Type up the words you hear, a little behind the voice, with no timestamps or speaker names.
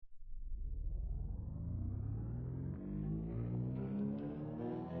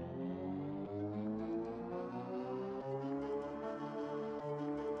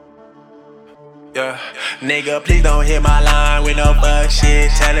Yeah. Nigga, please don't hit my line with no fuck shit.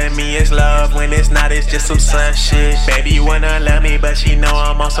 Telling me it's love when it's not, it's just some such shit. Baby wanna love me, but she know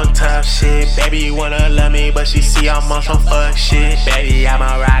I'm on some tough shit. Baby wanna love me, but she see I'm on some fuck shit. Baby, I'm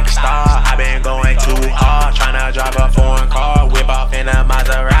a rock star, I been going too hard. Tryna drive a foreign car, whip off in a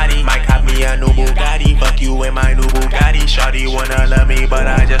Maserati. Might cop me a new Bugatti, fuck you in my new Bugatti. Shawty wanna love me, but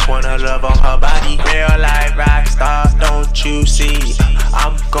I just wanna love on her body. Real life rock star, don't you see?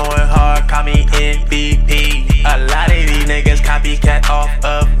 I'm going hard, call me MVP. A lot of these niggas copycat off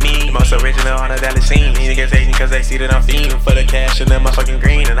of me. The most original on the Deltah scene. These niggas hating cause they see that I'm fiending for the cash and then my fucking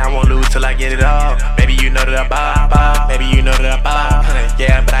green. And I won't lose till I get it all. Baby, you know that I ball. Baby, you know that I ball.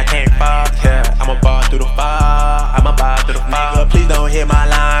 Yeah, but I can't fall. Yeah, I'm a ball through the fall. I'm a ball through the fall. Nigga, please don't hit my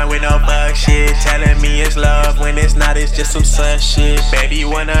line with no fuck shit. Telling me it's love when it's not, it's just some such shit. Baby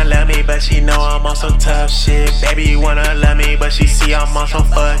wanna love me, but she know I'm on some tough shit. Baby wanna love me, but she see I'm on some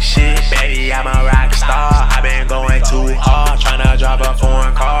fuck shit. Baby, I'm a rock star, I been going too hard. Tryna drive a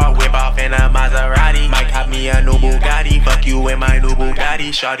foreign car, whip off in a Maserati. Might cop me a new Bugatti, fuck you in my new Bugatti.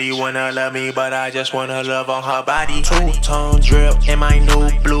 Shawty wanna love me, but I just wanna love on her body. Two-tone drip in my new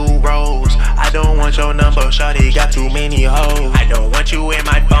blue rose. I don't want your number, shawty got too many hoes. I don't want you in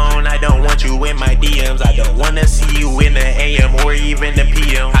my phone, I don't want you in my DMs. I don't wanna see you in the AM or even the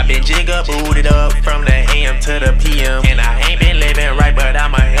PM. I been jigga booted up from the AM to the PM. And I ain't been living right, but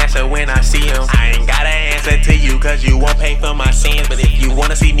I'ma answer when I see him. I ain't gotta answer to you cause you won't pay for my sins. But if you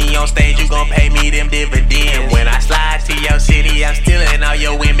wanna see me on stage, you gon' pay me them dividends.